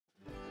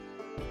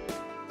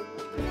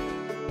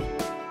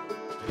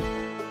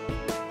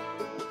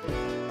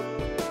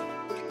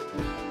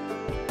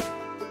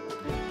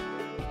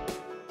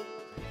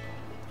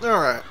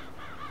Alright,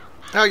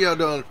 how y'all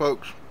doing,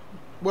 folks?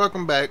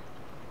 Welcome back.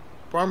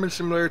 Farming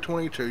Simulator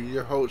 22,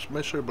 your host,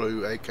 Mr.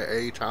 Blue,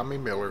 aka Tommy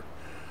Miller.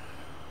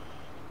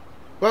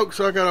 Folks,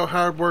 I got a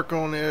hard work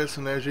on this,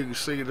 and as you can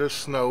see, this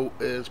snow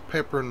is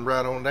peppering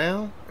right on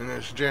down, and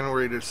it's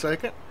January the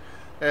 2nd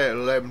at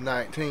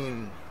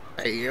 11:19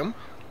 a.m.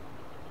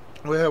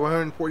 We have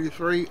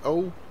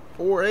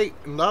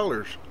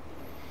 $143,048.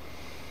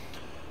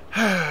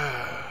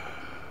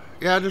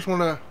 Yeah, I just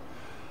want to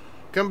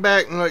come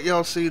back and let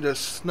y'all see the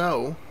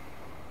snow.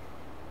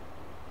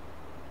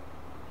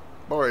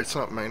 Boy, it's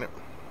something, ain't it?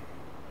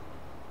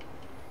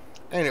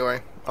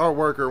 Anyway, our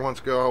worker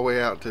wants to go all the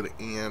way out to the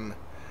end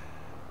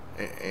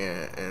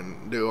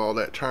and do all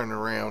that turning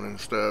around and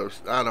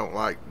stuff. I don't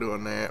like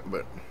doing that,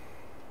 but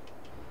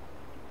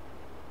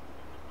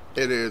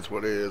it is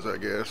what it is, I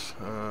guess.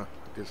 I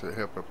guess it'd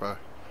help if I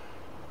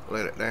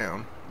let it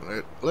down.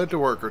 Let the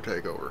worker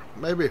take over.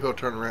 Maybe he'll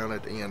turn around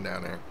at the end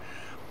down there.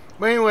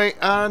 But anyway,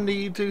 I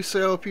need to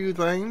sell a few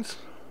things.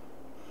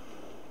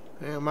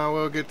 And might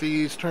well get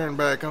these turned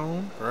back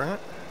on, right?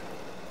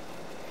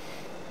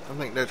 I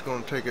think that's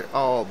going to take it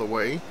all the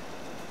way.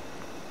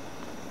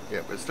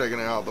 Yep, it's taking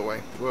it all the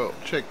way. We'll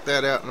check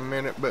that out in a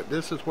minute, but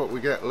this is what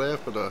we got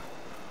left of the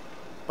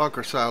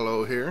bunker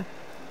silo here.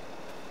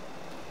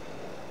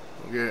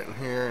 We'll get it in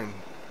here and...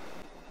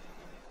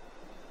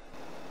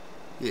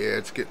 yeah,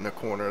 it's getting the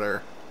corner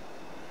there.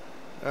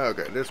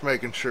 Okay, just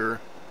making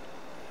sure.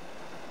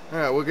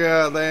 Alright, we'll get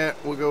out of that.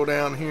 We'll go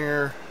down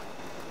here.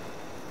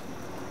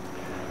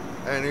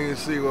 And you can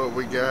see what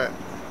we got.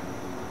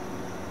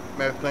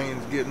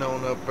 Methane's getting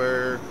on up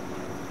there.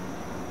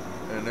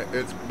 And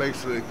it's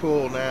basically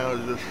full now.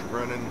 It's just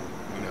running,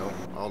 you know,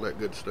 all that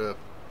good stuff.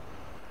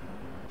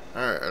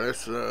 Alright,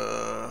 let's,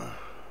 I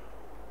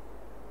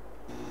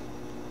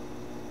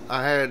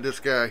had this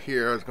guy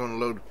here. I was going to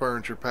load the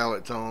furniture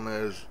pallets on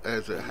as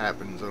it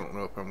happens. I don't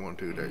know if I'm going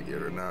to do that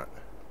yet or not.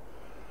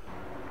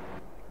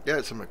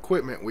 Got some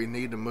equipment we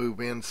need to move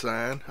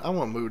inside. I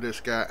want to move this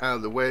guy out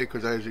of the way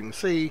because, as you can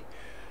see,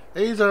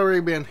 he's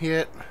already been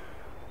hit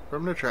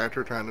from the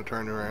tractor trying to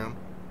turn around.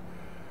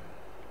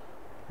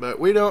 But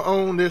we don't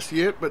own this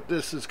yet, but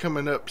this is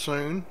coming up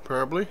soon,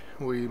 probably.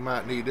 We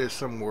might need this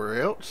somewhere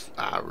else.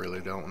 I really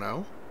don't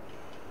know.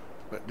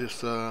 But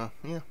just, yeah,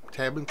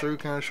 tabbing through,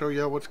 kind of show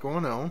y'all what's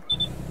going on.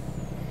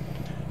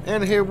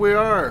 And here we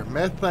are,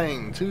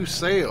 methane to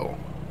sale.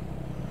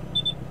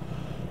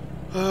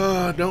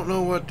 Don't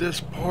know what this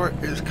part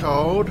is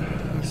called.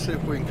 Let's see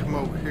if we can come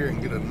over here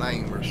and get a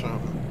name or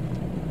something.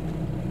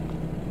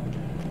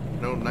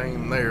 No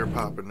name there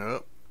popping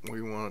up.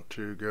 We want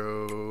to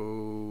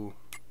go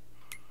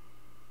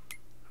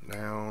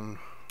down.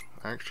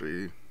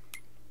 Actually,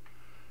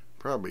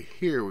 probably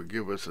here would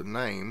give us a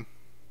name.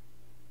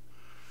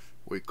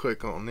 We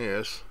click on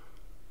this.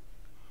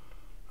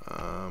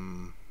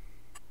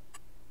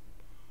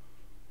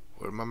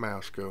 Where'd my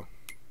mouse go?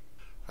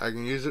 I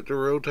can use it to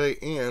rotate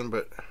in,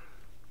 but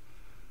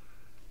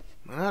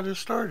I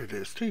just started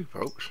this too,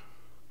 folks.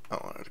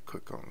 Oh, I have to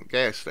click on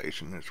gas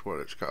station. That's what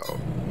it's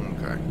called.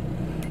 Okay.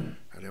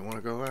 I didn't want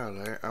to go out of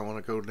there. I want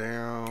to go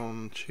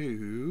down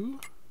to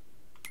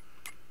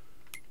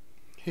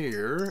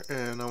here,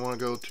 and I want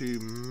to go to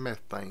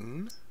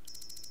methane.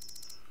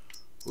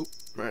 Oop,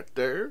 right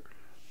there.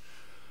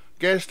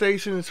 Gas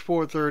station is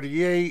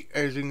 $4.38.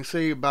 As you can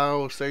see,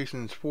 bio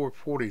station is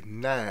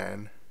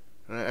 $4.49.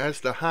 That's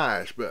the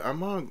highest, but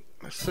I'm gonna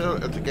sell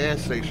it at the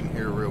gas station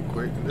here real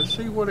quick and just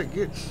see what it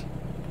gets.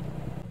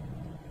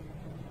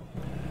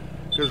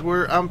 Because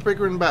I'm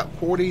figuring about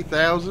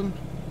 40,000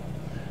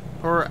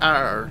 per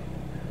hour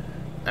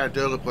at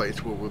the other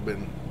place where we've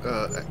been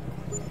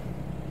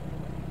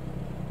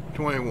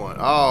 21.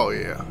 Oh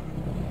yeah,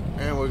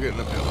 and we're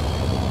getting a penalty.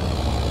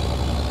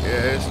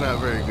 Yeah, it's not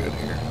very good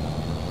here.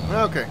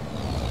 Okay,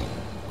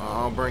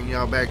 I'll bring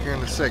y'all back here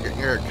in a second.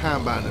 Here at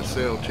Combine to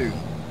sell too.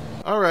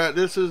 Alright,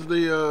 this is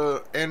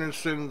the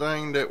Anderson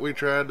thing that we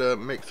tried to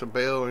mix a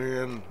bale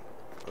in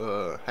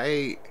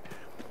hay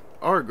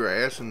or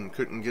grass and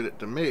couldn't get it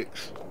to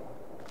mix.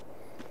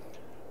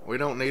 We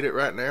don't need it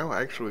right now.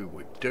 Actually,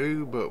 we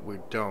do, but we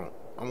don't.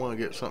 I want to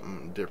get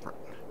something different.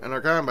 And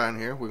our combine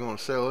here, we're going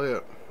to sell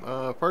it.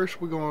 First,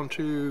 we're going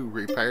to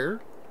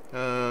repair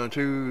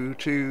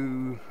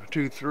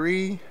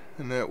 223,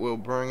 and that will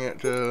bring it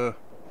to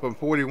from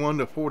 41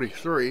 to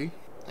 43.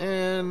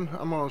 And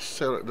I'm going to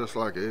sell it just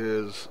like it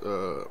is.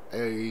 A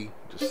to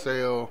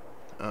sell.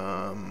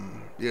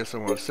 Yes, I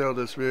want to sell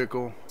this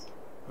vehicle.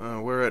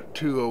 We're at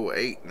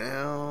 208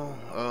 now.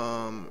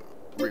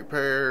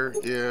 Repair,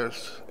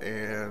 yes.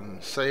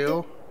 And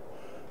sale,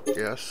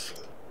 yes.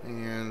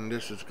 And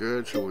this is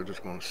good, so we're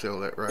just going to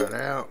sell that right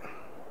out.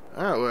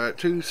 Alright, we're at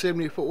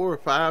 274,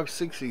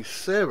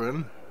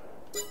 567.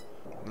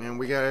 And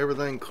we got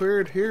everything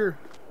cleared here.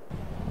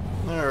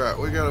 Alright,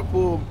 we got a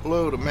full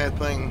load of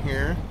methane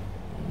here.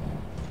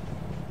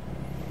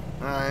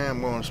 I am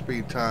going to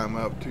speed time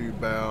up to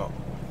about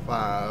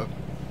 5.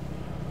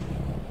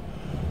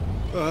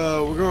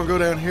 We're going to go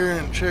down here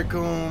and check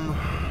on...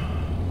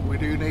 we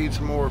do need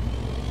some more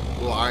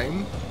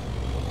lime.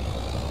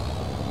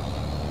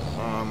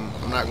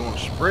 I'm not going to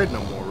spread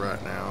no more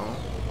right now.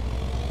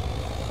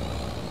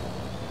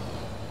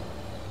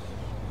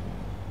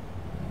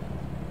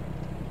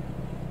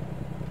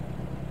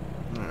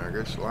 I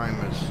guess lime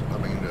is,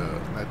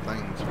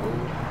 methane's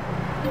full.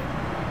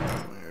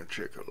 Yeah,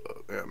 check a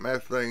look. Yeah,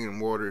 methane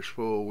and water is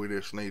full. We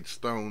just need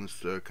stones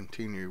to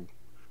continue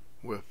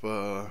with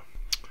the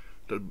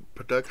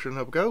production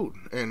of gold.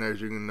 And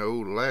as you can know,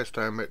 last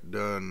time it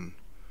done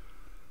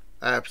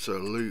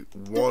absolute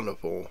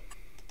wonderful.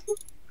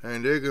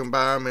 And you can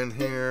buy them in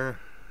here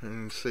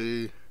and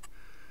see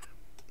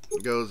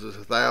it goes to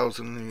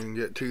 1,000. You can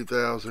get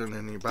 2,000,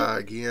 and you buy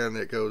again,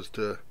 it goes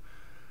to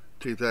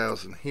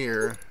 2,000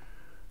 here.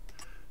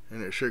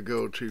 And it should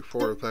go to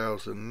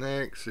 4,000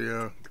 next,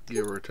 yeah,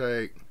 give or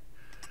take.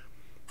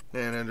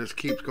 And it just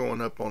keeps going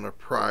up on the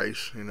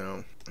price, you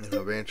know. And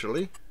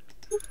eventually,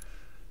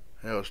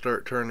 it'll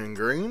start turning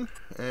green.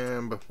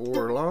 And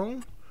before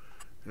long,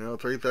 you know,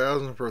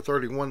 3,000 for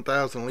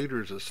 31,000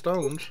 liters of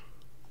stones.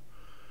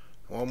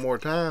 One more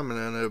time, and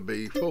then it'll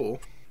be full.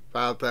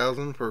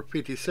 5,000 for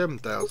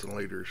 57,000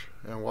 liters.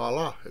 And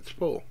voila, it's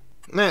full.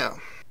 Now,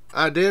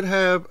 I did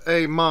have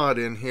a mod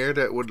in here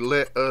that would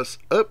let us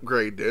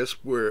upgrade this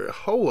for a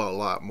whole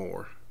lot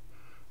more.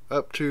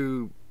 Up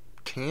to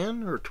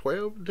 10 or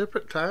 12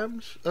 different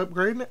times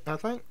upgrading it, I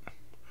think.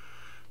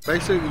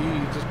 Basically,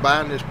 you just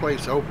buying this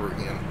place over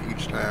again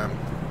each time.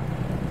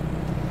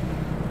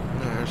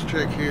 Now, let's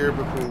check here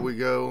before we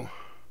go.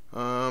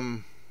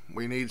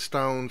 We need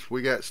stones.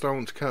 We got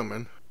stones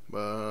coming.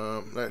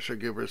 That should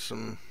give us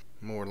some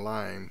more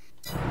lime.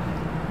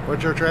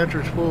 But your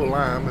tractor's full of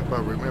lime, if I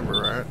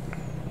remember right.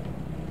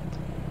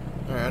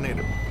 I need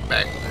to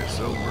back this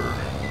over.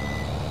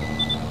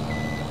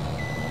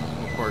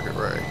 We'll park it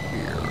right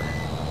here.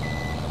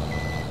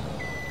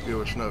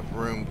 Give us enough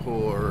room to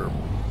pull our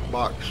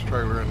box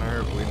trailer in there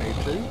if we need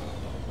to.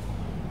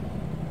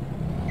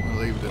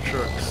 We'll leave the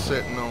truck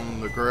sitting on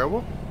the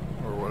gravel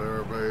or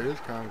whatever it is,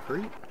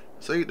 concrete.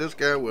 See, this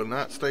guy will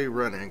not stay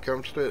running. It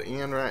comes to the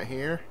end right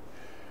here.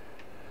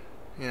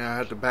 You know, I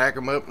have to back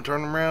him up and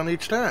turn him around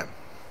each time.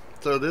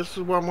 So this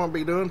is what I'm going to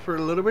be doing for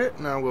a little bit,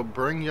 and I will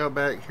bring y'all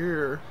back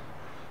here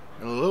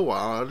in a little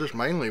while. I just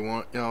mainly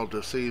want y'all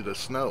to see the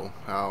snow,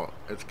 how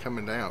it's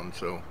coming down.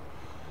 So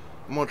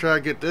I'm going to try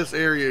to get this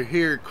area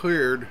here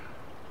cleared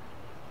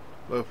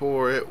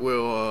before it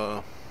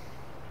will,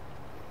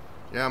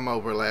 yeah, I'm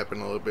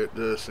overlapping a little bit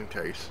just in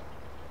case.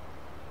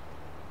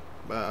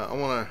 But I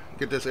want to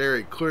get this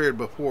area cleared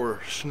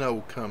before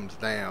snow comes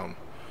down.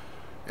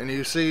 And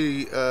you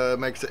see,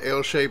 makes the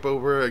L shape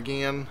over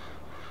again.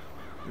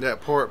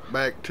 That part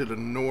back to the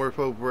north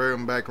over there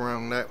and back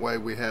around that way,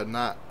 we had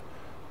not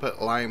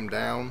put lime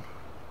down.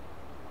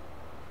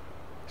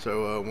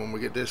 So when we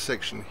get this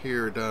section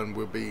here done,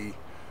 we'll be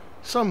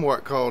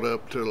somewhat caught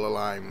up to the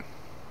lime.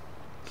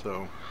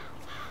 So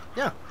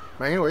yeah,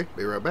 but anyway,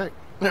 be right back.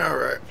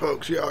 Alright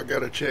folks, y'all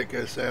gotta check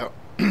this out.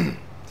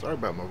 Sorry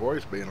about my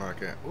voice being like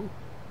that. Ooh.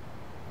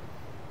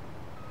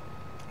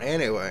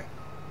 Anyway,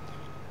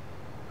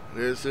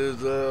 this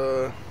is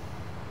ever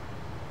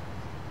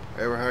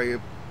how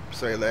you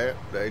say that,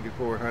 the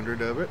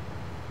 8400 of it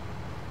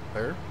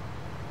there.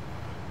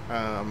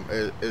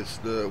 It's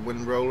the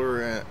wind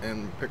roller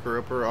and picker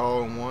upper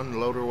all in one,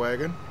 loader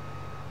wagon.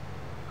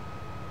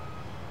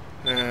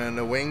 And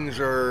the wings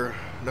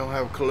don't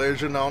have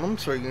collision on them,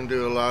 so you can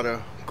do a lot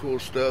of cool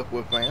stuff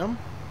with them.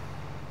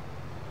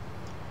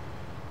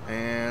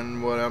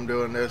 And what I'm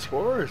doing this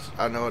for is,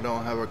 I know I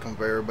don't have a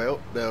conveyor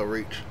belt that'll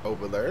reach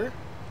over there,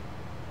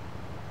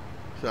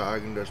 so I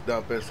can just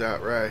dump this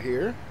out right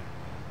here.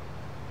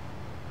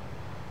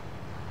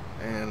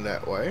 And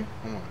that way,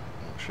 I'm gonna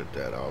shut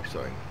that off so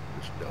I can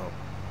just dump.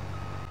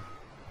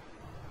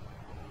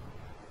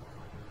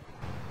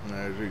 And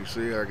as you can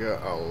see, I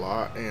got a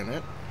lot in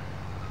it.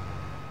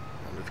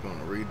 I'm just going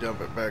to re-dump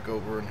it back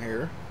over in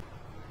here.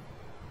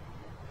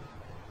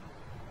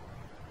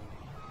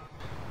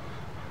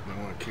 I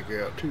don't want to kick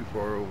it out too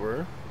far over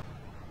there.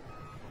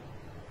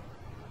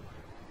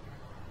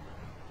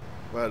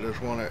 But I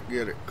just want to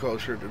get it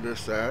closer to this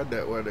side,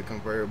 that way the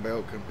conveyor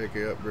belt can pick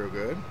it up real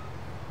good.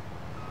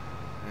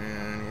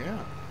 And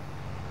yeah.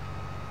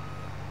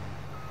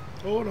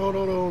 Oh,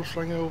 no,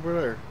 sling it over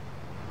there.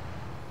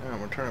 Now I'm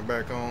going to turn it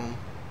back on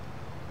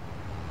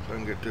so I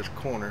can get this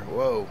corner.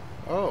 Whoa.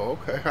 Oh,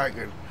 okay.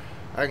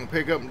 I can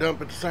pick up and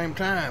dump at the same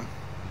time.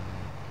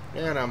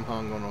 And I'm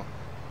hung on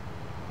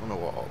the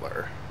wall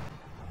there.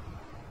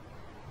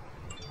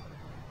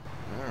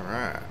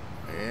 Alright.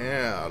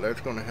 Yeah,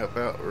 that's going to help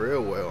out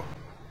real well.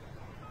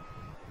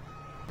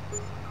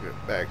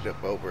 Get backed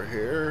up over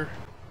here.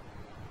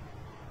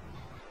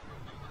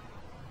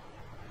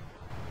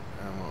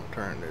 I'm going to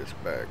turn this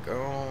back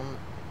on.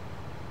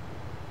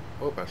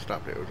 Oh, I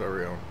stopped it. It was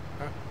already on.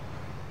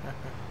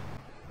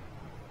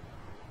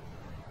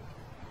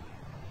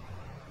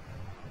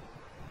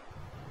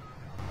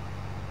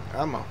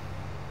 Come on.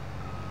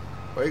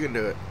 Well, you can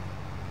do it.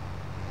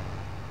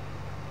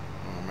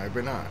 Or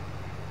maybe not.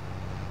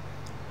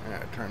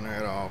 Yeah, turn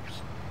that off.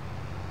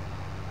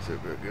 See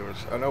if it'll give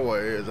us. I know what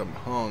it is. I'm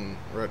hung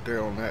right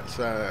there on that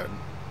side.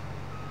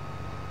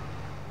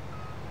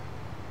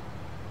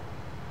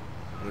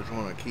 I just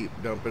want to keep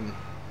dumping.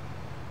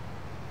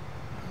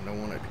 I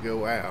don't want it to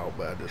go out,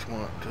 but I just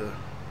want to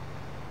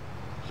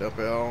dump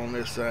it all on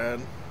this side.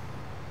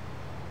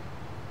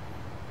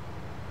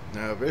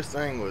 Now, if this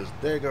thing was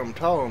daggum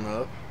tall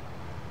enough,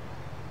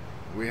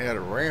 we had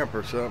a ramp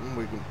or something,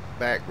 we can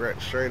back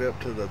right straight up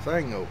to the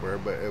thing over there,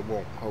 but it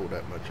won't hold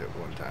that much at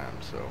one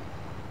time. So,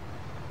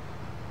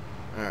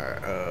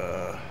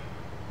 alright,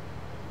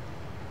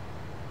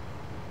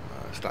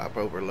 stop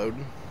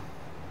overloading.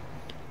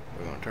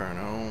 We're gonna turn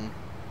on.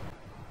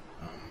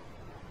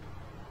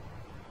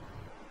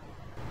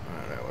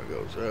 Alright, that one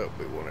goes up.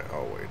 We want it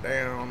all the way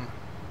down.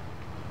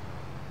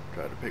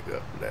 Try to pick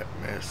up that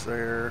mess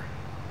there.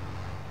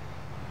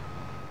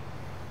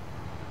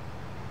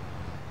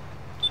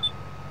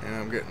 And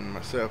I'm getting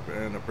myself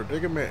in a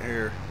predicament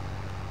here.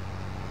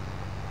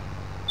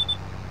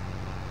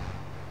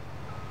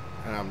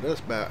 And I'm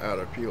just about out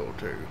of fuel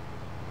too.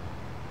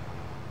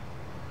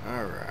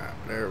 Alright,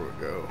 there we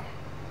go.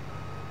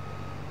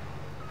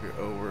 Get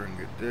over and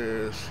get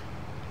this.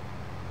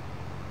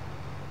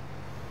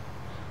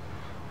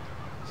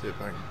 See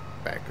if I can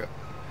back up.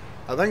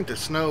 I think the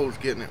snow's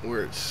getting it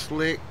where it's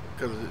slick,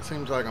 because it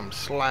seems like I'm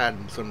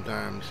sliding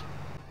sometimes.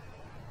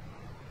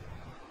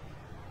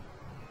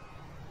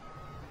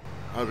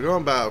 I was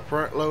going to buy a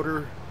front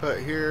loader put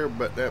here,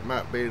 but that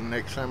might be the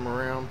next time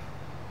around.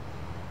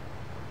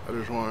 I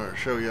just want to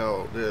show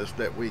y'all this,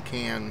 that we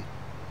can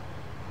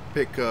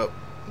pick up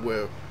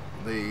with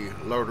the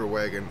loader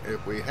wagon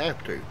if we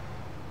have to.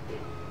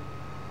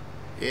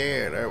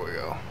 Yeah, there we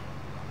go.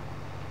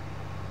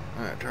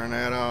 Alright, turn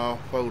that off,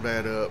 fold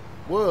that up.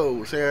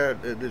 Whoa, see how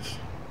it just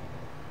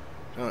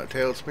done a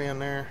tailspin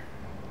there?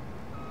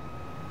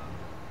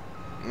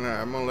 Alright,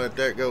 I'm going to let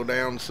that go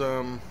down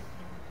some.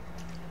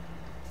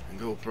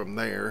 Go from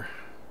there.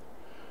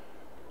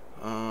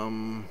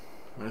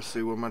 Let's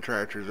see where my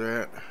tractor's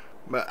at.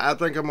 But I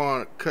think I'm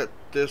gonna cut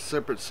this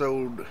separate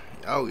sode.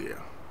 Oh yeah.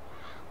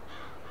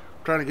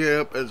 I'm trying to get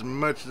up as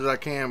much as I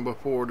can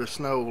before the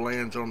snow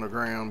lands on the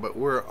ground, but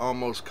we're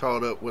almost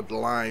caught up with the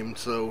lime,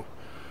 so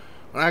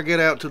when I get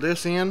out to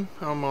this end,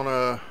 I'm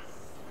gonna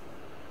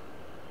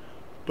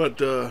put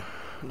the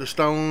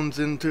stones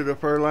into the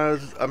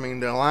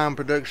the lime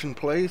production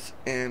place,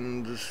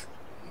 and just,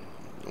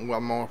 well,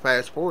 I'm gonna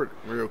fast forward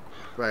real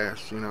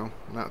fast, you know,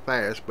 not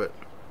fast, but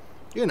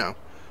you know.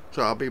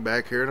 So I'll be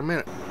back here in a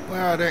minute.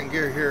 Well, I didn't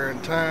get here in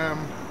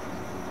time,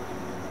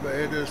 but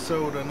it just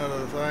sold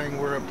another thing.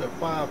 We're up to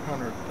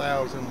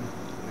 500,000 liters,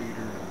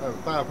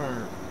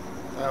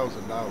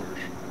 $500,000,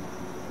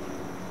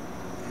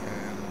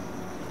 and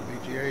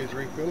BGA is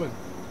refilling,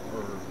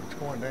 or it's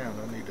going down.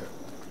 I need to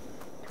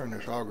turn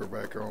this auger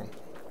back on.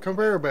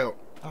 Conveyor belt.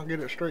 I'll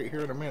get it straight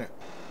here in a minute.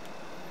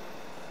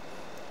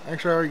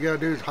 Actually, all you gotta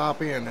do is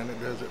hop in and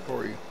it does it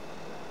for you.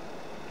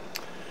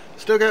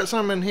 Still got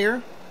some in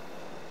here.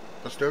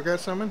 I still got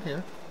some in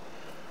here.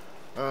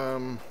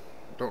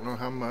 Don't know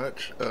how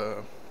much.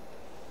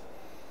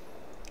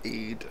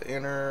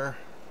 Enter.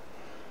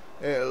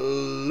 It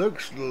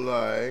looks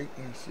like,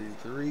 let's see,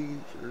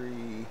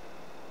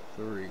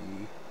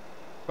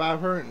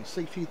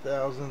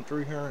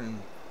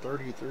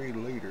 560,333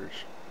 liters.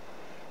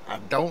 I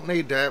don't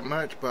need that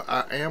much, but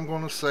I am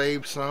going to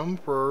save some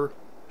for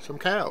some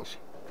cows.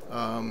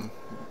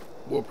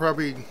 We'll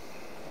probably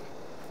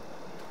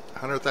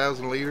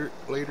 100,000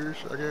 liters,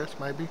 I guess,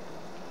 maybe,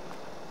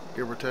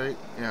 give or take.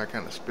 Yeah, I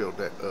kind of spilled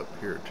that up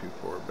here too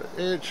far, but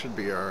it should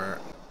be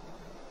alright.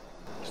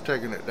 It's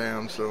taking it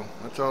down, so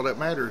that's all that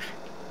matters.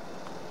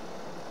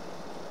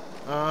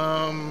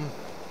 I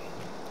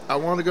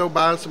want to go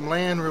buy some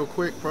land real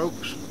quick,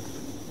 folks.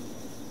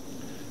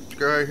 Let's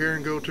go out here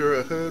and go to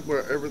a hood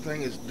where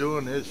everything is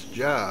doing its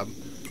job.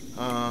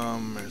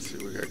 Let's see,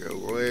 we gotta go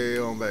way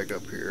on back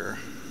up here.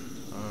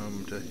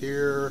 To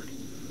here,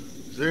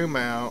 zoom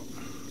out,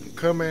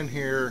 come in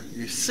here,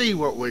 you see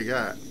what we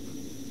got.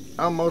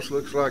 Almost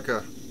looks like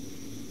a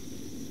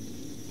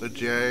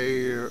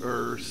J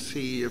or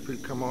C if we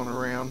come on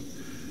around.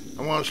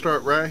 I want to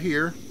start right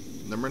here,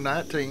 number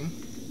 19.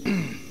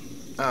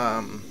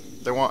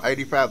 They want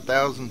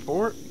 85,000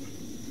 for it.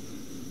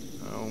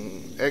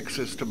 X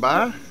is to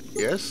buy.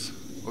 Yes.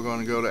 We're going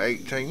to go to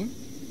 18.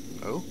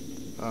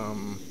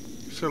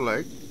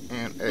 Select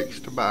and X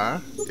to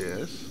buy.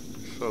 Yes.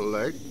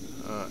 Select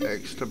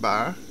X to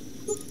buy.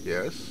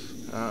 Yes.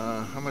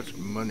 How much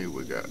money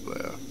we got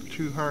left?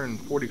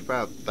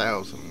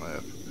 245,000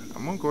 left.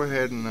 I'm gonna go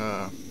ahead and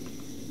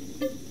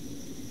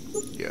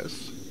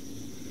yes,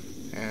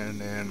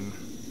 and then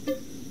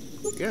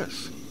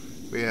yes,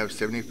 we have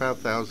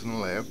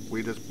 75,000 left.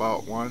 We just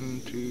bought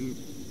 1, 2,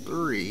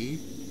 3,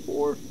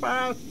 4,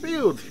 5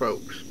 fields,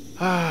 folks.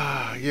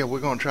 Yeah, we're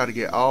gonna try to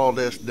get all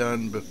this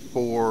done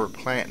before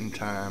planting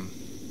time.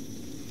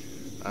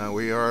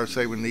 We are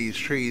saving these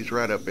trees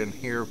right up in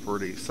here for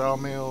these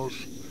sawmills.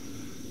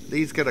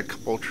 These got a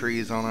couple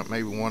trees on it,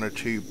 maybe 1 or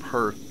 2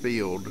 per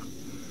field.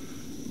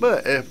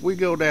 But if we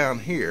go down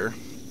here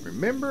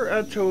Remember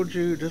I told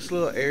you this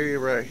little area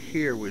right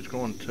here was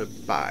going to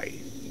buy?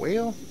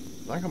 Well,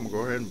 I think I'm going to go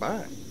ahead and buy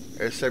it.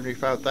 There's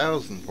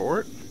 75,000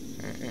 for it.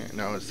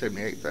 No, it's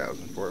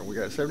 78,000 for it. We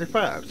got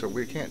 75, so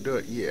we can't do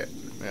it yet.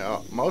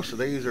 Now, most of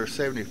these are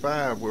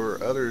 75,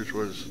 where others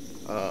was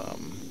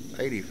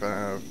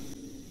 85.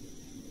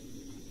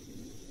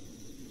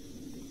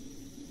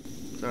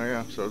 So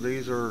yeah, so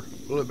these are a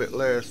little bit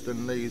less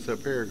than these up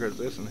here, because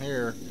this one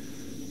here,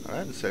 oh,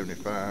 that's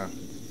 75.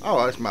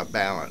 Oh, that's my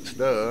balance,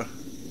 duh.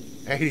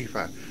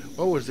 85.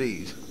 What was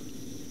these?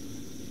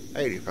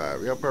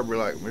 85. Y'all probably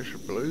like, Mr.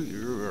 Blue,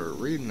 you are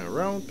reading the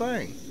wrong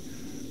thing.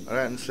 Oh,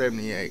 that's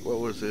 78. What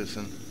was this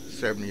in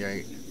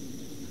 78?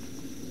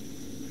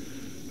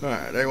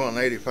 Alright, they want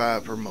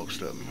 85 for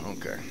most of them.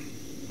 Okay.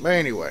 But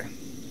anyway,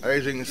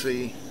 as you can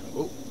see,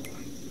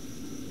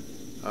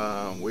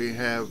 we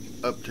have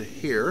up to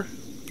here.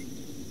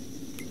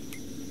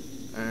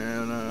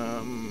 And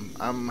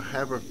I'm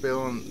having a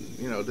feeling,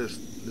 you know, this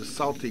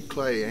salty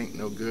clay ain't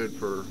no good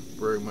for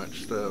very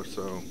much stuff,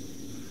 so.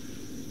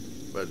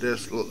 But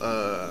this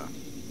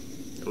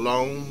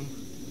loam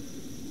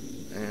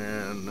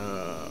and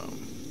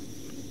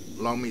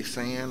loamy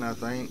sand, I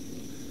think,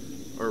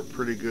 are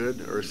pretty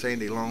good. Or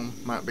sandy loam,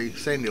 might be.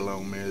 Sandy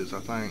loam is, I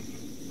think.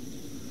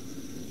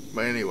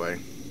 But anyway,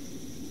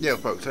 yeah,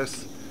 folks,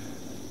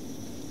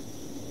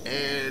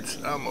 it's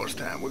almost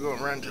time. We're going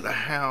to run to the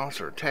house,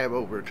 or tab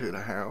over to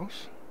the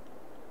house.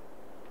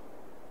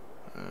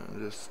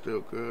 This is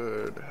still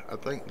good. I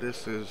think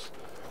this is,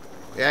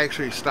 it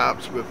actually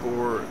stops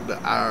before the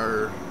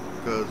hour,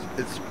 because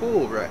it's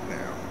full right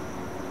now.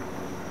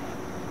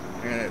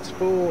 And it's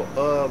full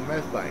of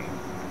methane.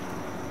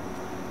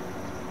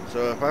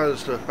 So if I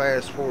was to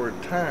fast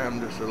forward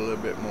time just a little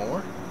bit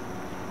more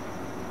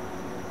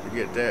to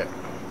get that,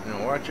 you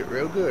know, watch it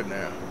real good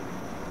now.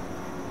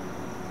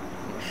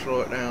 I'm gonna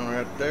slow it down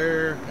right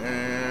there,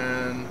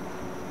 and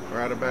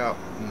right about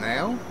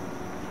now,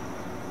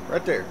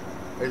 right there.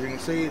 As you can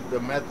see, the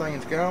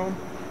methane's gone,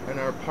 and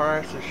our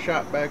price is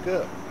shot back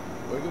up.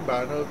 We could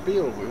buy another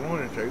field if we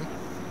wanted to.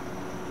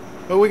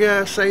 But we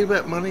gotta save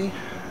that money,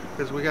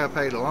 because we gotta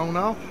pay the loan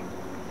off.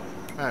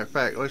 Alright, in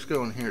fact, let's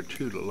go in here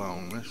to the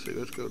loan. Let's see,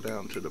 let's go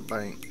down to the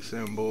bank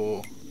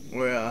symbol.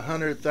 Well,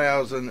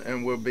 100,000,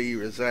 and we'll be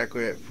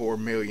exactly at 4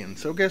 million.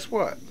 So guess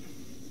what?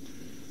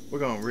 We're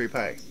gonna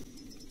repay.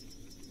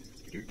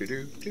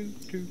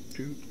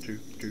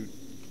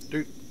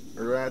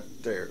 Right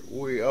there.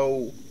 We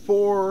owe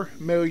 $4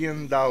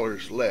 million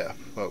left,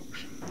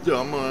 folks. So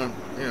I'm gonna,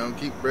 you know,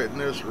 keep letting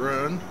this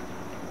run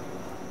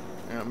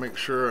and make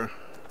sure I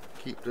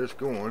keep this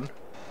going.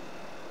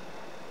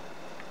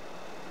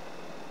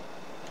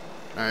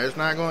 Now, it's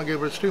not going to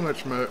give us too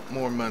much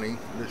more money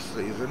this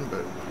season,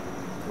 but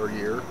per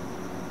year.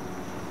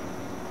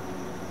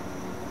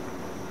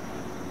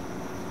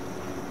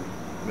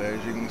 But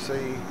as you can see,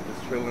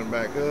 it's filling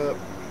back up.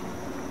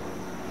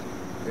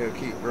 It'll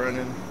keep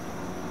running.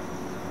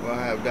 We'll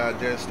have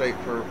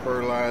digestate for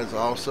fertilizer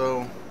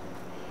also,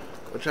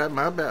 which I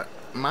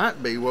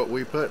might be what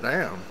we put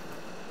down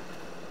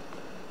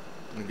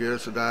and get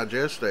us a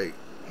digestate.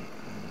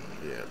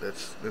 Yeah,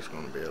 that's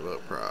going to be a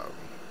little problem.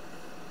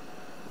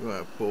 We're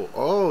going to pull.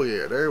 Oh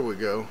yeah, there we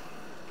go.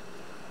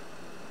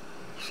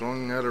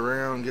 Swing that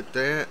around, get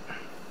that.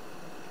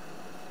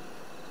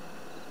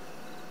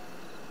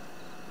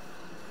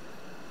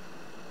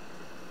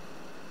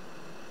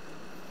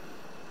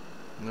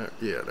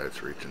 Yeah,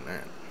 that's reaching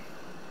that.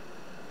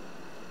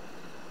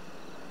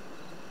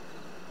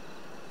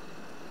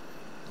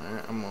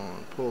 Alright, I'm going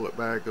to pull it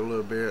back a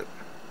little bit.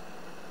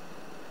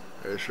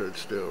 It should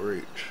still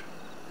reach.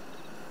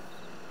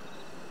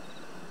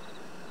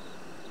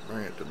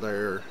 Bring it to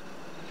there.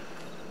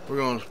 We're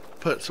going to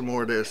put some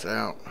more of this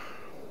out.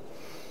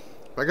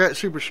 If I got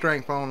super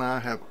strength on, I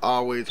have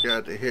always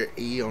got to hit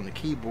E on the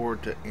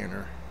keyboard to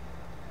enter.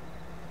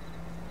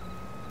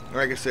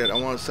 Like I said, I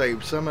want to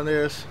save some of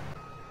this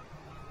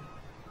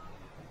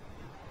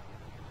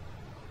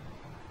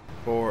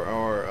for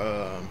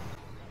our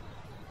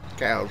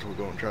cows we're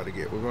going to try to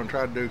get. We're going to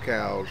try to do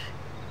cows.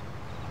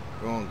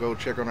 We're going to go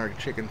check on our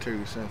chicken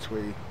too, since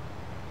we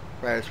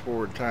fast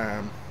forward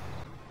time.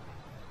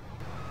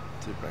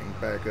 See if I can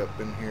back up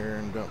in here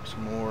and dump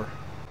some more.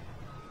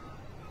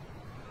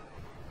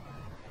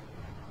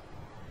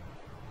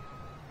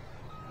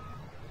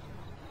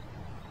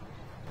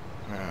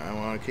 I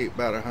want to keep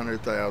about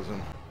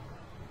 100,000.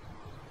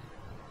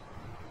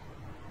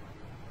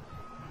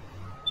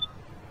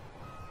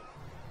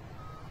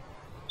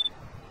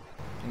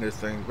 And this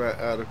thing's about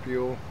out of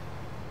fuel.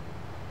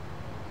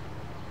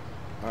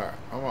 Alright,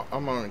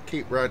 I'm going to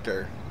keep right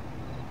there.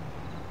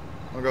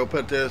 I'm going to go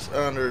put this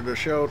under the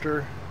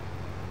shelter.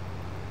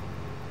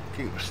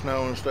 Keep the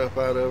snow and stuff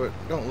out of it.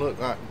 Don't look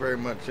like very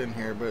much in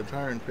here, but it's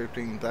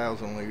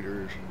 115,000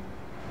 liters.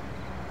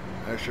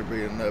 That should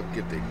be enough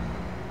to get the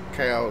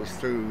cows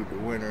through the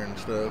winter and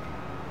stuff.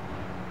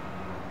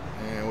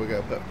 And we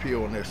got to put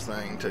fuel in this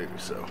thing too.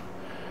 So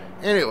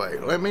anyway,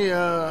 let me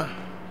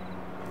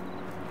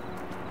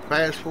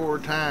fast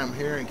forward time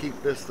here and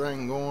keep this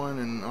thing going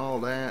and all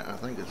that. I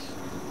think it's,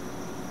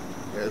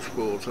 yeah, it's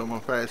cool. So I'm gonna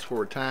fast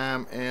forward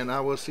time and I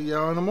will see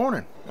y'all in the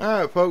morning.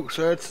 Alright folks,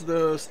 that's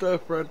the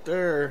stuff right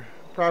there.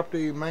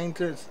 Property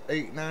maintenance,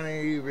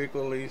 $890,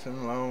 vehicle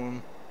leasing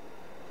loan.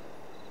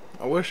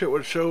 I wish it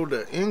would show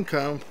the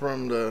income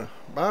from the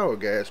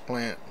biogas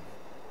plant.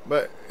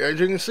 But as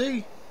you can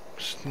see,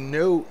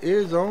 snow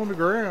is on the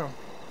ground.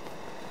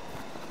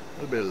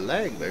 A little bit of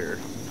lag there.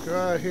 Go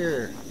out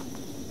here.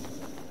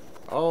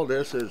 All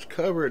this is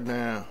covered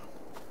now.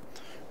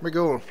 Let me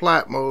go in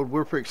flight mode.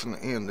 We're fixing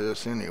to end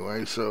this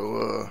anyway.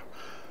 So,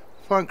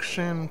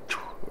 function.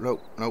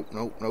 Nope. I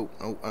don't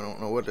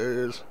know what that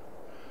is.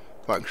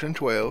 Function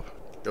 12.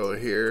 Go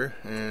here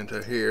and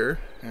to here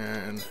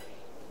and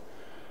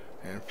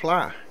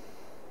fly.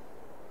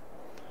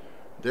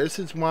 This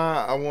is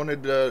why I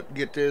wanted to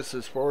get this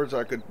as far as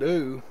I could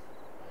do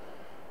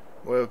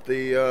with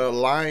the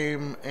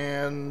lime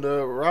and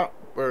the rock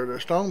or the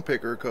stone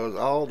picker, because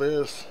all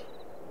this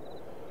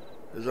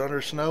is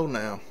under snow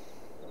now.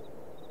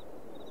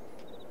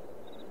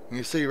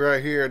 You see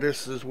right here,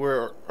 this is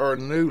where our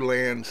new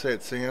land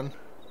sets in.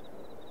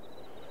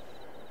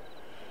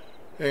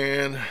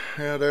 And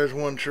yeah, there's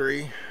one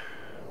tree.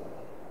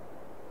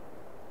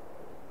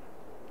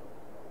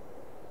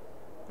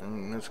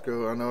 And let's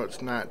go. I know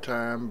it's night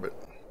time, but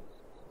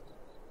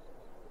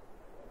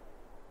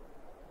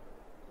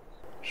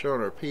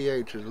showing our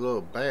pH is a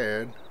little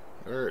bad.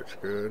 There, it's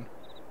good.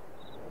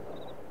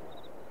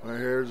 Right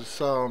here's the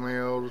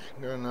sawmills.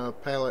 Got another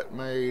pallet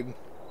made.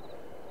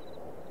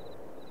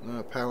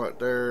 Another pallet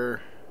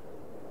there.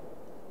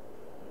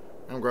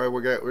 I'm glad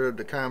we got rid of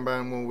the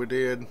combine when we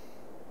did.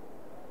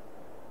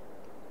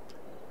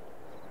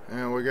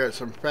 And we got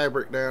some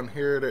fabric down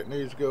here that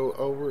needs to go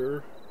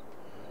over.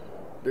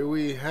 Do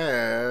we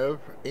have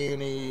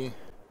any?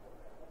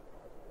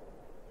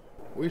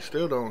 We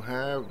still don't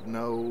have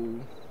no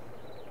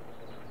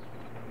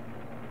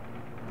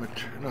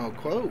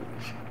clothes.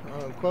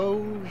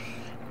 Clothes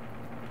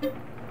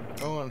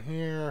on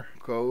here.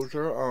 Clothes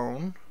are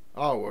on.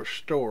 Oh, we're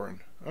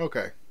storing.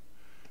 Okay,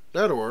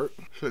 that'll work.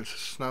 Since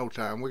it's snow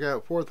time, we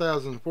got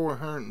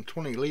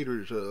 4,420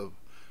 liters of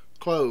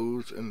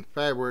clothes, and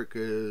fabric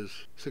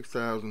is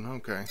 6,000.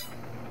 Okay,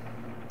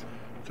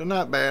 so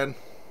not bad.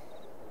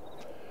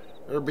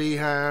 They're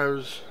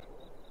beehives.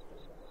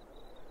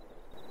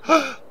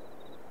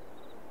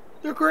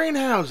 They're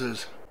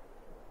greenhouses.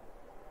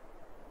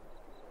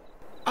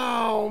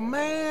 Oh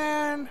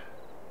man,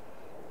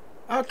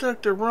 I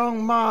took the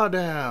wrong mod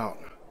out.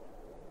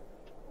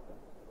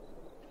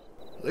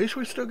 At least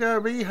we still got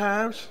our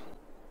beehives.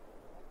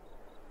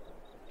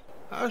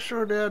 I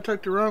sure did. I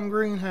took the wrong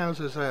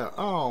greenhouses out.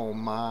 Oh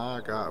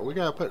my god, we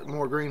gotta put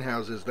more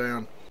greenhouses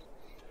down.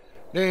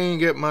 They ain't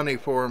get money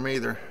for them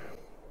either.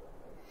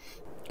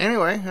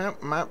 Anyway,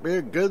 that might be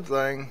a good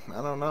thing.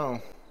 I don't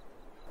know.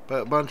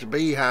 Put a bunch of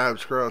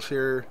beehives across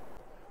here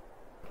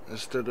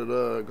instead of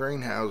the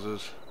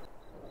greenhouses.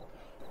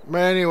 But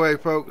anyway,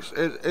 folks,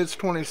 it's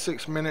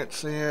 26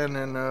 minutes in,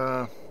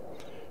 and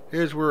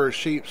here's where our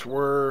sheeps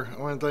were. The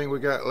only thing we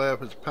got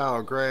left is a pile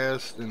of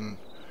grass, and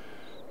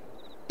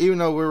even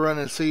though we're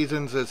running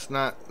seasons, it's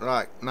not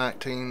like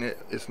 19.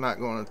 It's not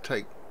going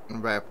to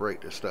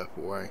evaporate the stuff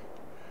away.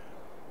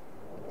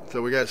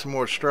 So we got some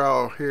more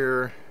straw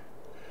here.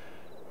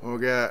 We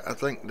got, I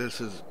think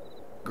this is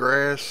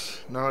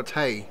grass. No, it's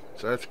hay,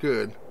 so that's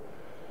good.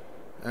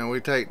 And we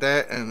take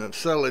that and the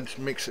silage,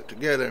 mix it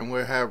together, and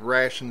we'll have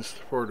rations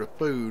for the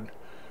food.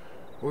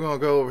 We're gonna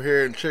go over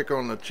here and check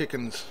on the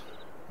chickens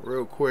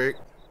real quick.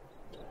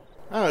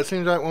 Oh, it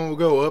seems like when we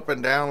go up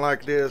and down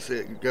like this,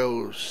 it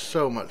goes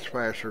so much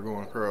faster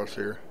going across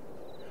here.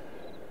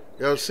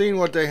 Y'all seen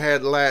what they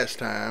had last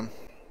time,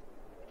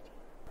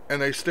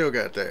 and they still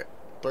got that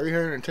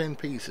 310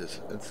 pieces.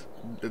 It's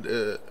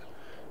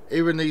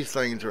even these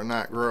things are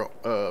not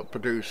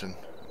producing.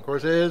 Of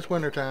course, it is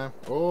wintertime.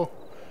 Oh,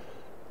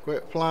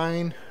 quit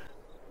flying.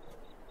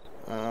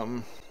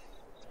 I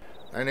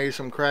need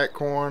some cracked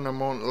corn. I'm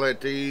going to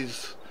let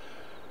these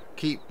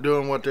keep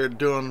doing what they're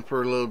doing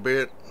for a little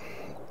bit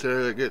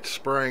to get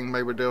spring.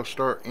 Maybe they'll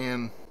start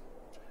in.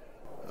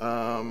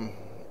 One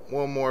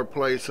more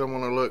place I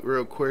want to look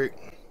real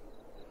quick,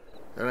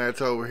 and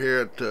that's over here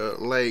at the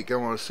lake. I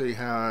want to see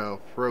how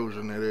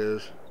frozen it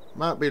is.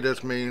 Might be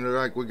just me,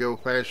 like we go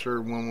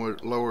faster when we're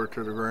lower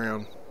to the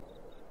ground.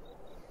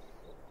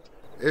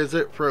 Is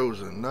it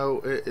frozen?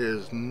 No, it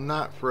is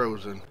not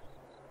frozen.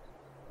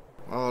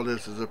 Oh,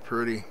 this is a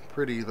pretty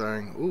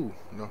thing. Ooh,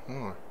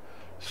 no,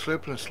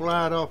 slip and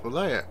slide off of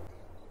that.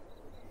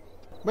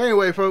 But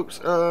anyway, folks,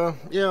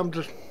 yeah, I'm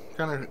just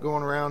kind of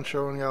going around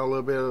showing y'all a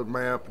little bit of the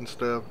map and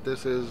stuff.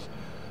 This is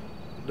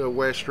the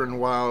Western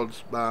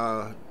Wilds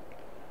by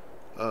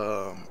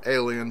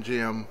Alien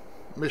Jim,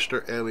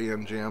 Mr.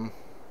 Alien Jim.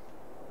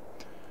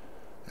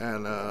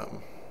 And I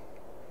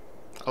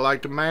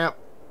like the map.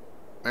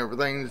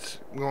 Everything's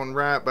going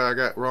right, but I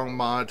got wrong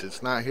mods.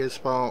 It's not his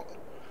fault.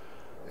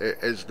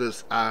 It's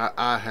just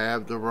I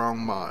have the wrong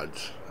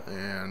mods,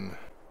 and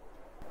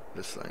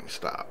this thing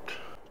stopped.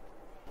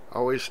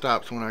 Always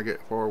stops when I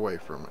get far away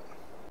from it.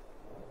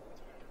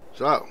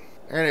 So,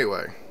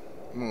 anyway,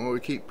 when we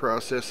keep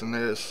processing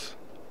this,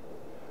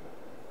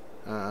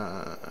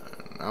 I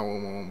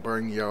will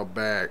bring y'all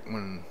back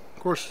when,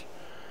 of course,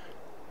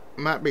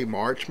 it might be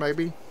March,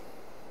 maybe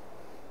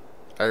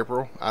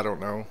April, I don't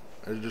know.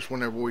 It's just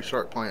whenever we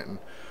start planting.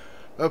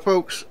 But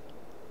folks,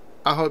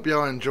 I hope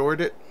y'all enjoyed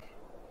it.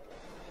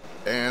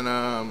 And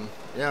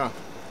yeah,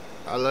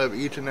 I love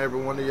each and every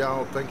one of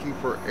y'all. Thank you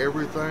for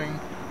everything.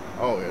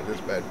 Oh yeah, this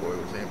bad boy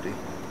was empty.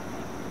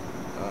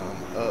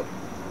 Up.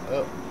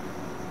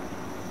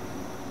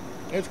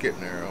 It's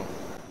getting narrow.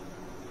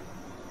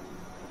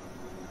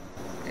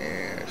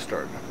 And it's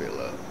starting to fill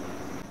up.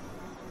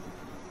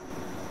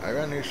 I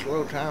gotta need to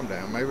slow time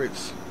down. Maybe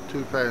it's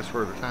too fast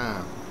for the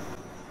time.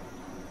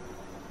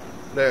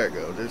 There it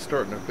goes. It's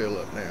starting to fill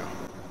up now.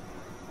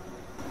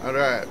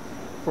 Alright,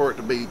 for it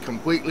to be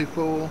completely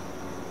full,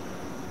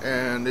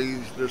 and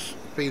these just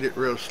feed it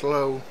real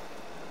slow.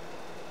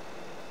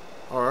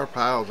 Oh, our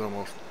pile's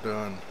almost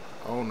done.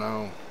 Oh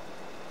no.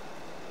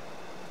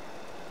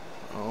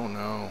 Oh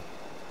no.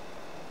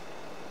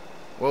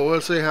 Well, we'll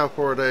see how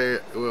far they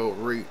will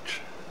reach.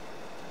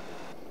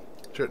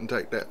 Shouldn't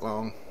take that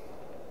long.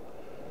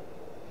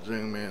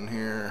 Zoom in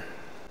here.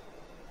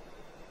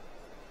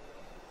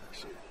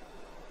 Let's see.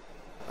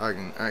 I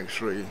can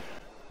actually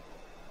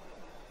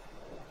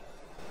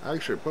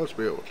supposed to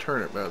be able to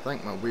turn it, but I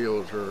think my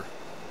wheels are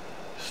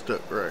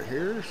stuck right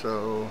here,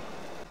 so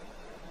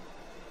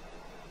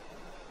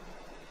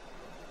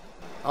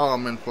oh,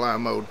 I'm in fly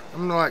mode.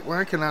 I'm like,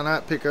 why can I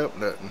not pick up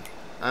nothing?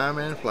 I'm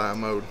in fly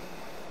mode.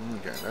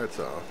 Okay, that's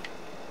off.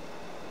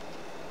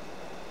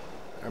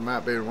 That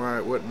might be why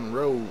it wouldn't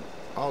roll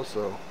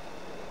also.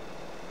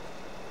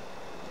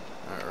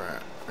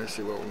 Alright, let's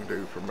see what we can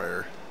do from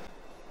there.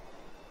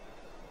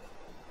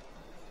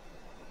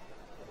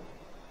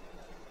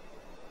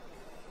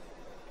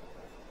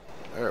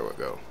 There we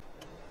go.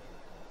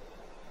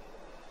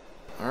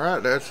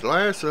 Alright, that's the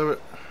last of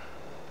it.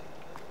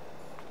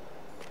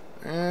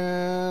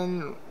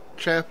 And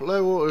chaff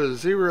level is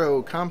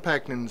 0,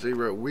 compacting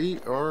 0. We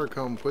are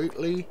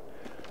completely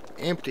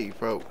empty,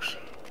 folks.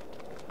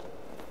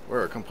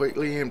 We're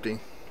completely empty.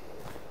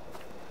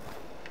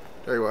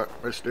 Tell you what,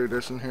 let's do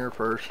this in here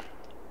first.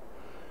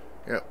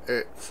 Yep,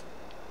 it's...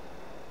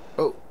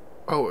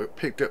 Oh, it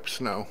picked up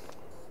snow.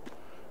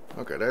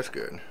 Okay, that's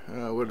good.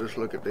 We'll just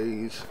look at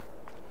these.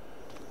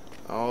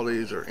 All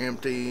these are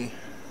empty.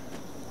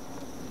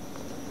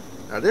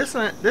 Now this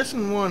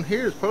one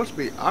here is supposed to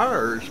be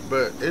ours,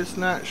 but it's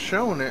not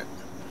showing it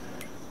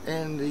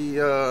in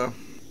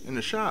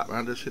the shop.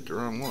 I just hit the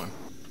wrong one.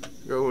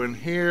 Go in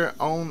here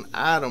on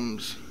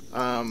items.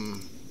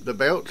 The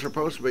belts are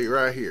supposed to be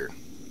right here.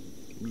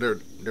 They're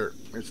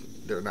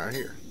not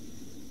here.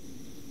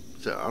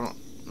 So I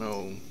don't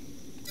know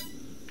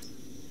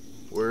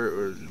where it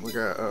was. We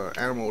got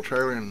animal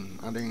trailer and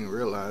I didn't even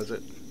realize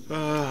it.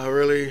 I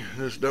really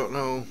just don't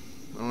know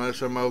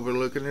unless I'm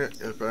overlooking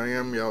it. If I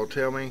am, y'all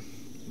tell me,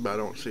 but I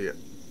don't see it.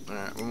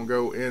 Alright, I'm gonna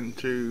go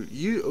into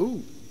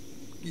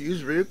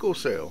used vehicle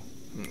sale.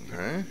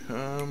 Okay,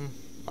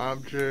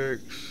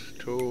 objects,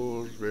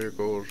 tools,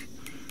 vehicles.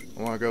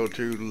 I want to go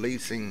to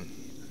leasing,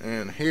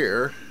 and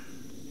here,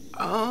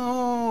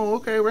 oh,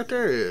 okay, right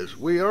there it is.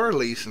 We are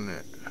leasing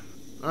it.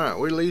 Alright,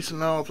 we're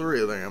leasing all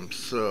three of them.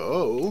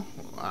 So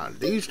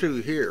these two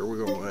here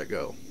we're gonna let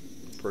go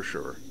for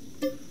sure.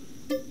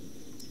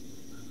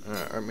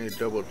 Alright, let me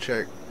double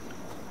check.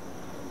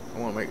 I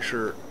want to make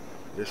sure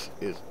this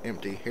is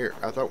empty. Here,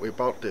 I thought we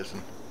bought this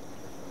one.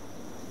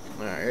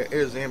 Alright, it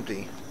is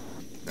empty.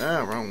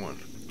 Ah, wrong one.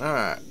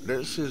 Alright,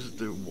 this is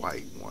the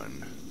white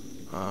one.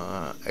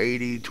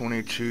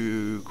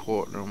 8022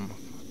 Quantum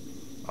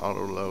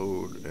auto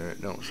load.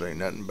 It don't say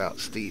nothing about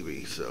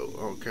Stevie, so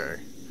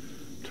okay.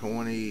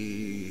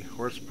 20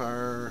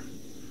 horsepower,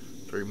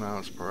 3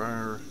 miles per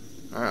hour.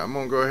 Alright, I'm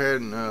gonna go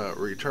ahead and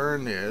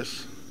return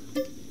this.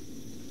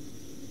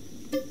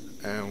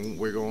 And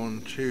we're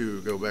going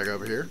to go back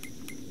over here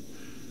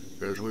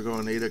because we're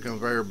going to need a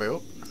conveyor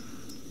belt.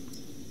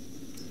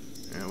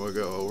 And we'll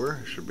go over.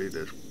 It should be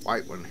this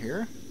white one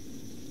here.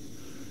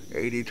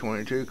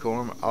 8022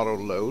 Quantum auto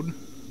load.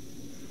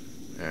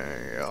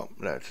 Yep,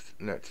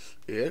 that's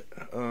it.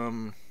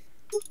 Oh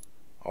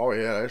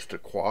yeah, that's the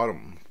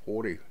Quantum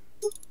 40.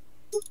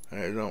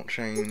 And it don't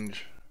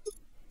change.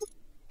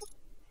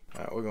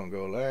 Alright, we're gonna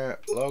go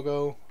that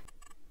logo.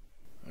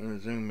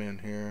 And zoom in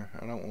here.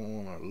 I don't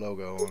want a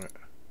logo on it.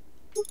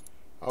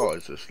 Oh,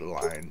 it's just the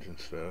lines and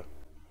stuff.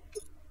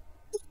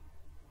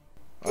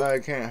 I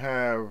can't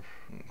have.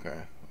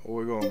 Okay,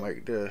 we're gonna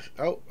make this.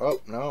 Oh,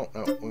 no.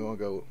 We're gonna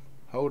go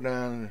hold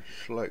down and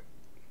select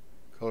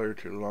color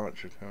to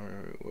launch a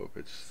camera with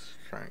its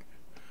strength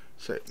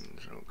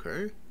settings.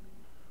 Okay,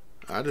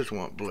 I just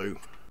want blue.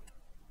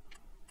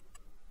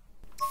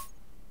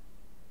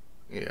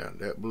 Yeah,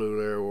 that blue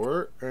there will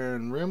work.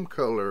 And rim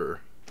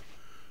color.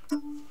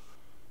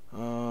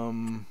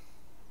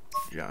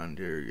 John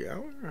Deere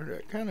Yaller,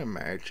 that kind of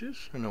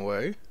matches in a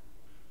way.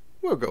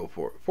 We'll go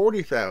for it.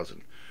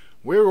 40,000.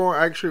 We're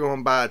actually going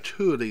to buy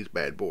 2 of these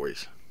bad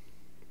boys.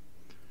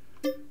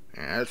 Yeah,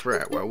 that's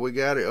right. While we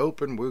got it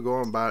open, we're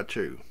going to buy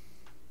 2.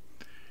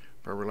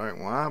 Probably like,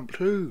 why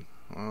 2?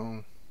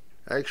 Well,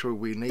 actually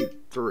we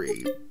need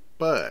 3,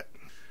 but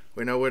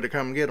we know where to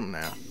come get them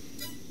now.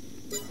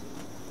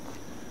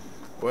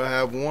 We'll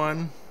have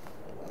one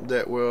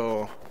that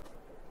will,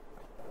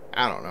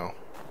 I don't know.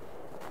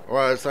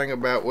 Well, I was thinking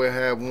about we'll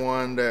have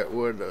one that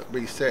would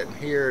be sitting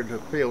here to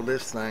fill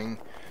this thing,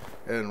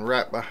 and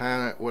right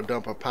behind it we'll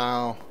dump a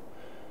pile,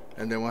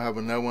 and then we'll have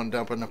another one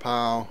dumping the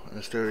pile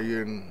instead of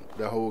using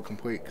the whole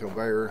complete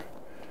conveyor.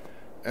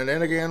 And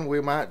then again, we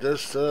might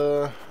just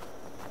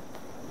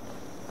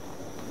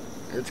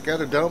it's got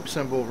a dump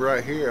symbol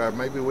right here.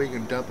 Maybe we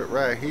can dump it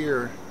right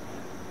here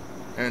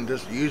and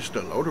just use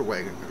the loader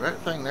wagon. That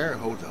thing there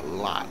holds a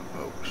lot,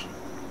 folks.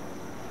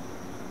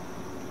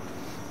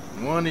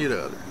 One or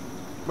the other.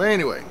 But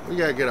anyway, we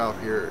gotta get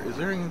off here. Is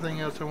there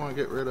anything else I want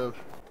to get rid of?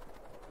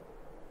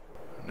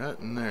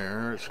 Nothing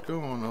there. It's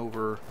going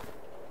over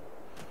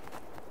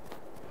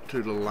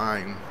to the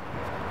line.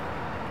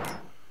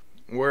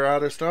 We're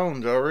out of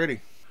stones already.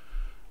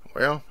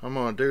 Well, I'm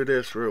gonna do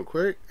this real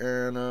quick,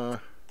 and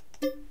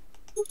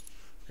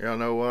y'all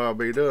know what I'll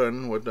be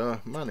doing with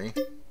the money.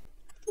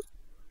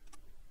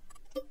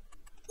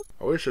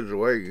 I wish there's a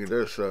way you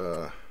can just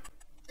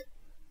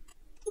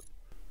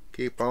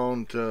keep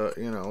on to,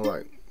 you know,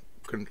 like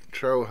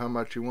control how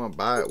much you want to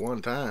buy at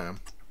one time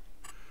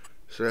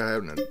instead of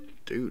having to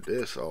do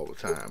this all the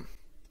time.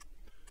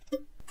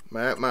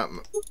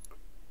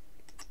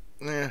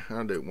 Yeah,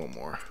 I'll do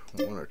one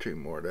or two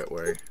more that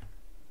way.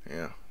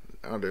 Yeah,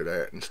 I'll do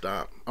that and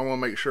stop. I want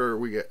to make sure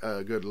we get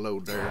a good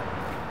load there,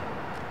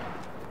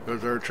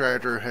 because our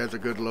tractor has a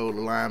good load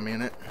of lime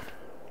in it.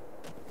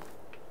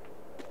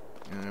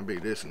 And it'll be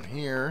this in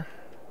here.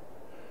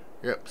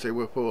 Yep, see,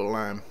 we're full of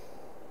lime.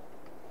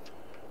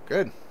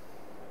 Good.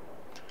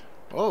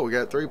 Oh, we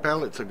got 3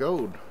 pallets of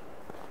gold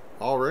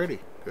already.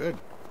 Good.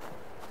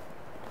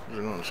 I'm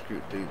just gonna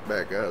scoot these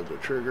back out of the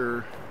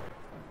trigger.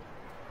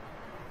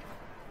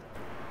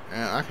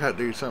 And I gotta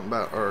do something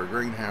about our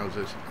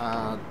greenhouses.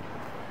 Oh,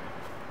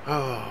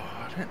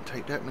 I didn't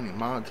take that many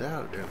mods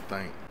out, I didn't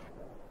think.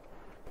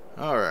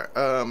 Alright,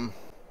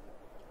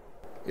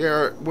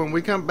 yeah, when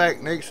we come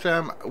back next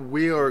time,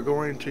 we are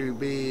going to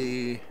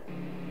be,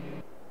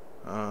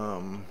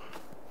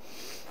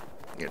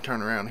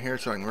 turn around here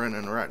so I can run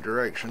in the right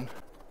direction.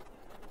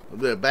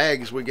 The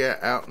bags we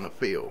got out in the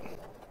field.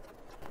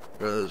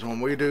 Because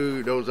when we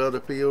do those other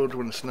fields,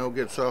 when the snow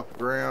gets off the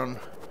ground,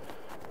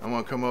 I'm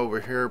going to come over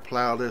here,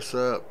 plow this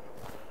up,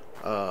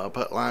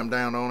 put lime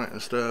down on it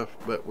and stuff.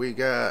 But we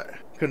got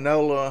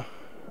canola,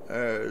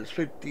 it's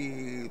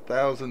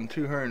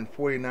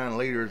 50,249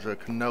 liters of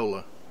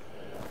canola.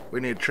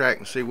 We need to track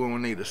and see when we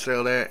need to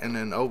sell that. And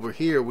then over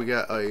here we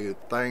got a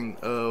thing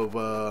of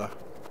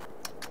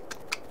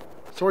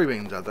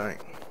soybeans, I think.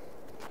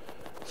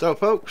 So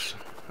folks,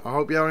 I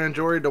hope y'all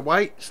enjoyed the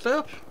white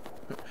stuff.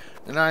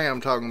 And I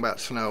am talking about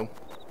snow.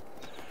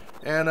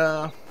 And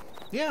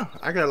yeah,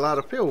 I got a lot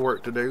of field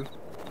work to do.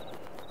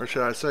 Or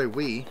should I say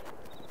we.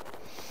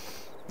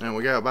 And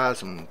we gotta buy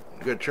some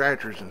good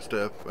tractors and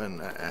stuff.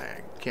 And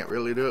I can't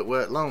really do it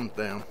without loans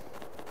down.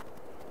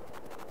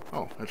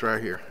 Oh, it's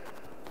right here.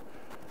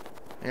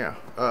 Yeah,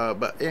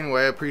 but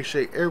anyway, I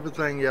appreciate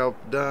everything y'all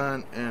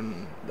done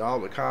and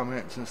all the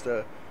comments and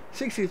stuff.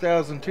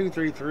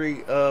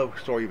 60,233 of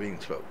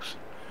soybeans, folks.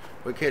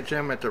 We catch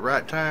them at the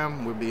right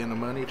time, we'll be in the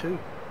money too.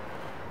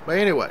 But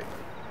anyway,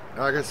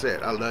 like I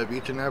said, I love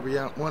each and every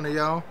one of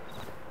y'all.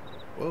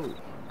 Whoa,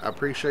 I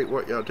appreciate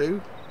what y'all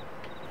do.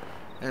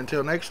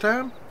 Until next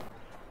time,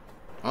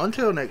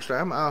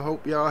 I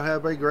hope y'all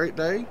have a great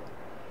day,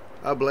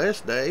 a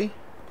blessed day,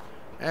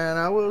 and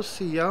I will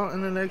see y'all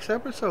in the next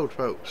episode,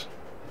 folks.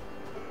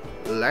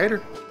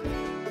 Later.